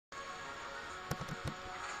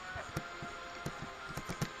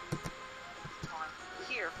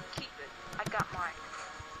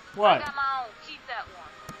What? I got my own. Keep that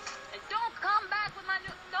one. And don't come back with my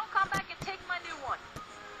new. Don't come back and take my new one.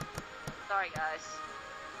 Sorry, guys.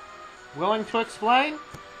 Willing to explain?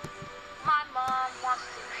 My mom wants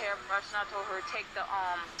a hairbrush, and I told her to take the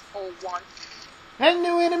old one. And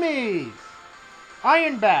new enemies!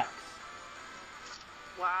 Ironbacks!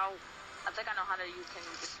 Wow. I think I know how you can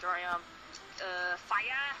destroy them.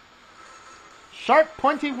 Fire! Sharp,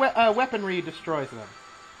 pointy weaponry destroys them.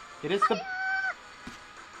 It is the...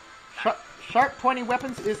 Sharp, pointy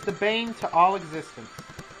weapons is the bane to all existence.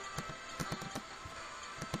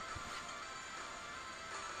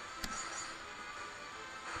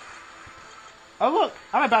 Oh look!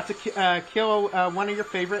 I'm about to kill one of your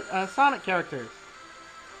favorite Sonic characters.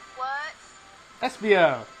 What?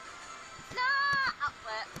 SBO. No! Oh,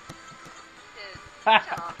 what? Dude,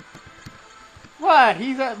 shut up. What?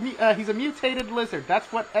 He's a mutated lizard.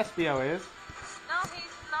 That's what SBO is. No,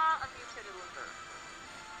 he's not a mutated lizard.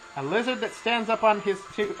 A lizard that stands up on his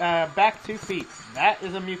back 2 feet. That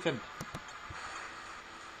is a mutant.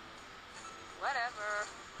 Whatever.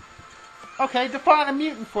 Okay, define a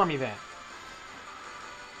mutant for me then.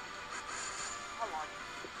 Hold on.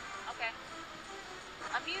 Okay.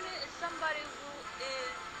 A mutant is somebody who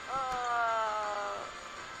is,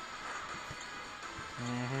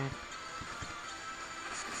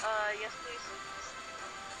 yes please.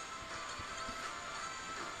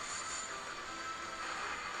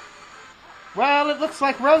 Well, it looks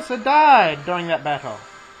like Rosa died during that battle.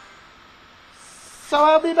 So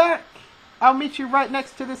I'll be back. I'll meet you right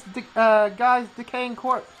next to this guy's decaying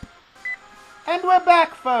corpse. And we're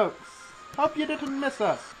back, folks. Hope you didn't miss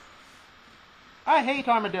us. I hate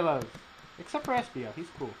armadillos. Except for SBO. He's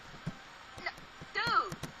cool. No,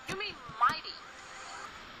 dude, you mean mighty.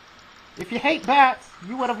 If you hate bats,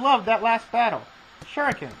 you would have loved that last battle.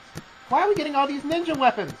 Shurikens. Why are we getting all these ninja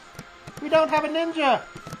weapons? We don't have a ninja.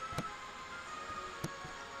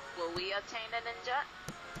 Will we obtain a ninja?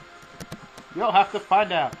 You'll have to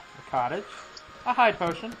find out. A cottage, a hide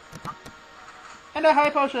potion, and a high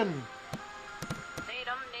potion. Need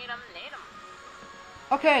 'em.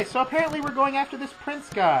 Okay, so apparently we're going after this prince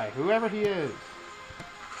guy, whoever he is.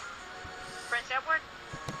 Prince Edward?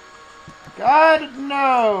 God,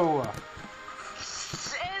 no!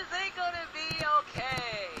 Is it gonna be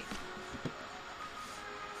okay?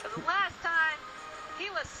 'Cause the last time, he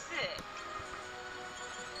was sick.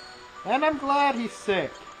 And I'm glad he's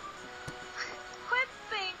sick. Quit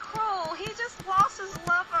being cruel, he just lost his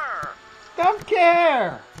lover. Don't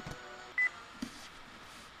care!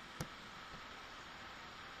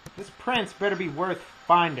 This prince better be worth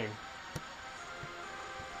finding.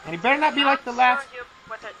 And he better not be like the last...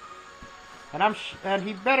 And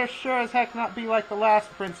he better sure as heck not be like the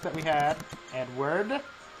last prince that we had, Edward.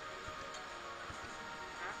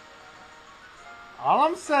 All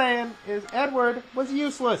I'm saying is Edward was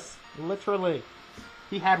useless, literally.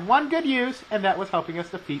 He had one good use, and that was helping us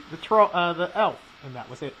defeat the elf, and that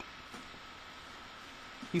was it.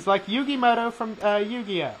 He's like Yu-Gi-Moto from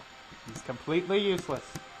Yu-Gi-Oh! He's completely useless.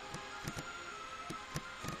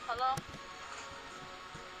 Hello?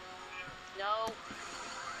 No.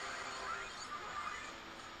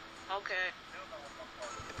 Okay.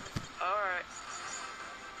 Alright.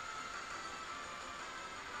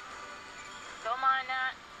 Don't mind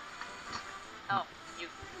that. Oh, you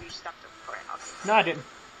stopped the recording. Okay. No, I didn't.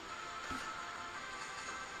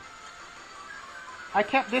 I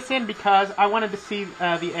kept this in because I wanted to see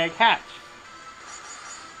the egg hatch.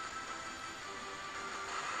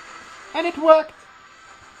 And it worked!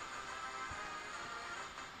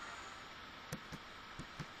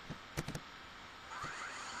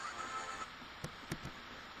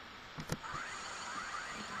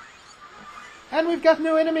 And we've got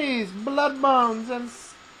new enemies, Bloodbones and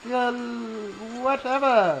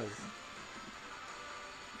whatevers.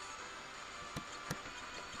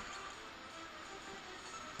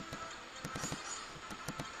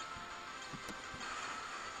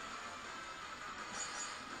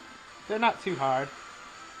 They're not too hard.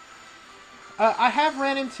 I have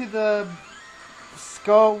ran into the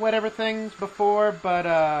skull whatever things before, but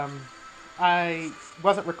I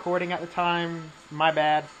wasn't recording at the time. My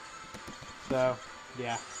bad. So,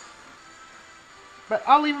 yeah. But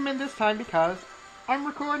I'll leave them in this time because I'm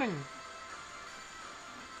recording.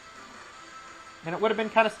 And it would have been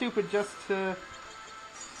kind of stupid just to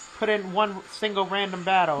put in one single random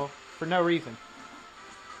battle for no reason.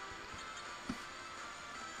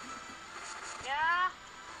 Yeah?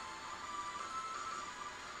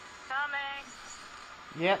 Coming.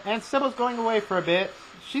 Yeah, and Sybil's going away for a bit.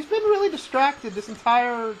 She's been really distracted this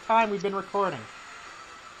entire time we've been recording.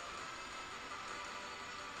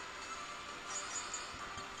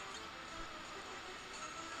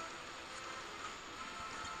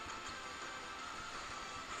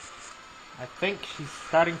 I think she's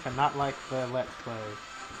starting to not like the Let's Play.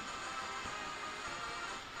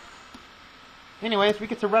 Anyways, we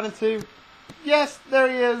get to run into... Yes, there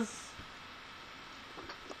he is!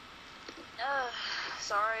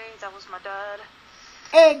 Sorry, that was my dad.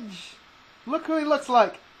 Edge! Look who he looks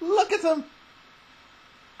like! Look at him!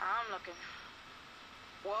 I'm looking.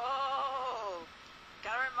 Whoa!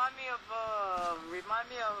 Kinda remind me of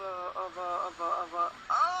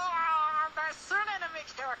that certain enemy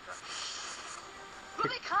character.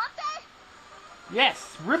 Ruby Conte?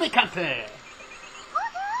 Yes, Ruby Conte!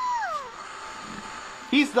 Woohoo!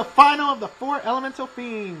 He's the final of the 4 elemental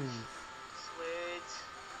fiends. Sweet.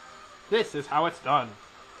 This is how it's done.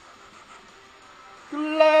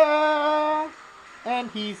 Blah! And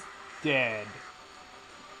he's dead.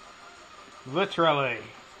 Literally.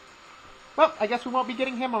 Well, I guess we won't be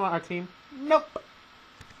getting him on our team. Nope.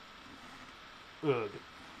 Ugh.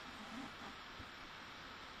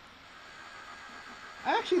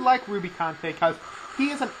 I actually like Ruby Conte because he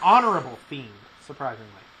is an honorable fiend, surprisingly.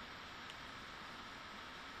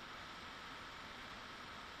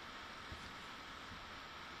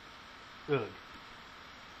 Ugh.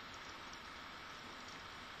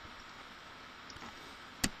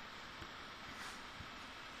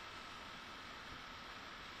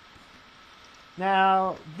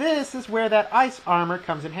 Now, this is where that ice armor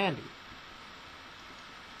comes in handy.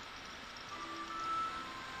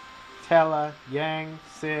 Tella, Yang,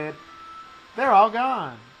 Sid, they're all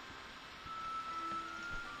gone.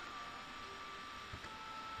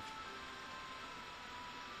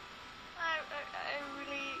 I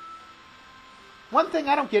really... One thing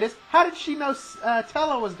I don't get is, how did she know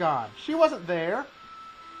Tella was gone? She wasn't there.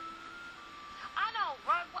 I know,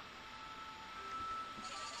 right?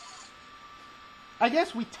 I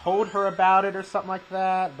guess we told her about it or something like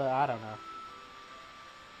that, but I don't know.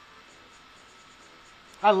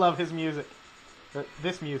 I love his music.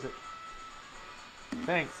 This music.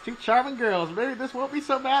 Thanks. 2 charming girls. Maybe this won't be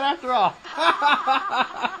so bad after all.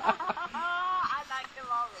 I like him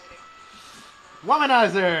already.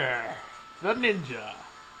 Womanizer! The ninja.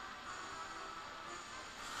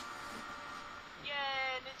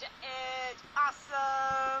 Yeah, Ninja Edge.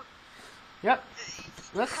 Awesome. Yep.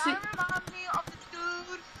 Let's see. Kind of remind me of the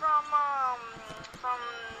dude from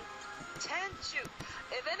Tenchu.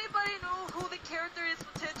 If anybody knew who the character is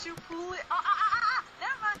from Tenchu, pull it.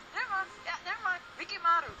 Never mind. Yeah, never mind. Ricky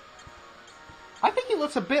Maru. I think he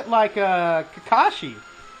looks a bit like Kakashi.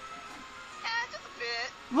 Yeah, just a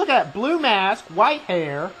bit. Look at that. Blue mask, white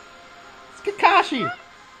hair. It's Kakashi. Yeah,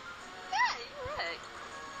 you're right.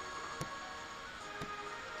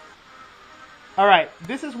 Alright,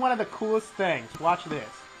 this is one of the coolest things. Watch this.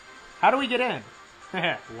 How do we get in?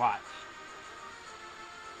 Watch.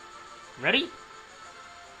 Ready?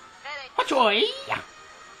 Hachoy!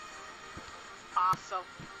 Awesome.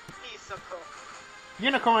 He's so cool.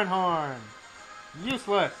 Unicorn horn.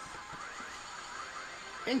 Useless.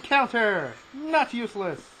 Encounter. Not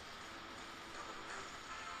useless.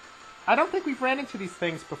 I don't think we've ran into these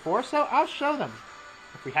things before, so I'll show them.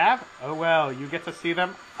 If we have, oh well, you get to see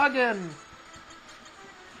them again.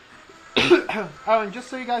 Oh, and just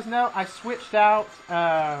so you guys know, I switched out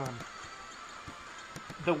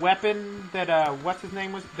the weapon that what's his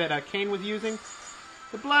name was that Kane was using.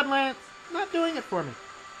 The Blood Lance, not doing it for me.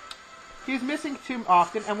 He was missing too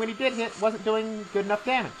often, and when he did hit, wasn't doing good enough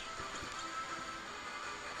damage.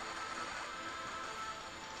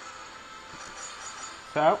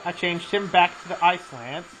 So I changed him back to the Ice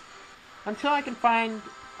Lance until I can find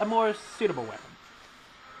a more suitable weapon,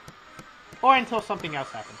 or until something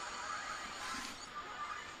else happens.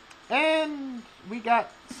 And we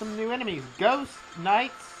got some new enemies. Ghost,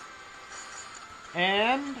 Knights,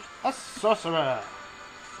 and a Sorcerer.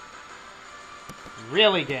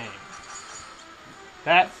 Really, game.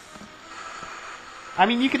 That's... I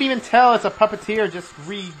mean, you could even tell it's a puppeteer just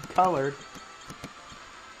recolored.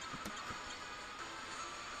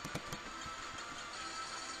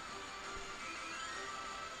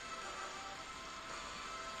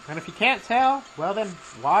 And if you can't tell, well then,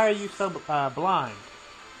 why are you so blind?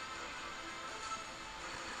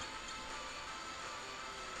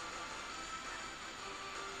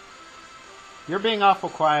 You're being awful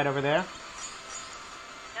quiet over there.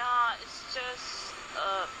 No, it's just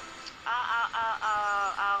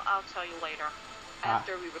I'll tell you later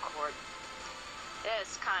after we record.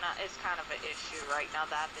 It's kind of an issue right now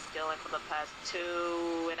that I've been dealing for the past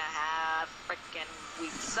 2.5 freaking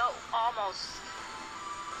weeks, so almost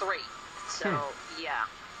 3. So yeah.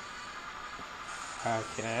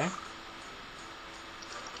 Okay.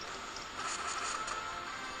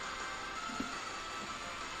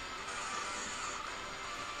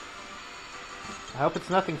 I hope it's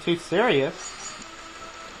nothing too serious.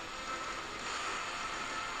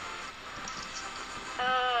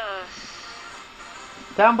 Uh,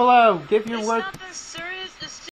 Down below, give your it's word. nothing serious.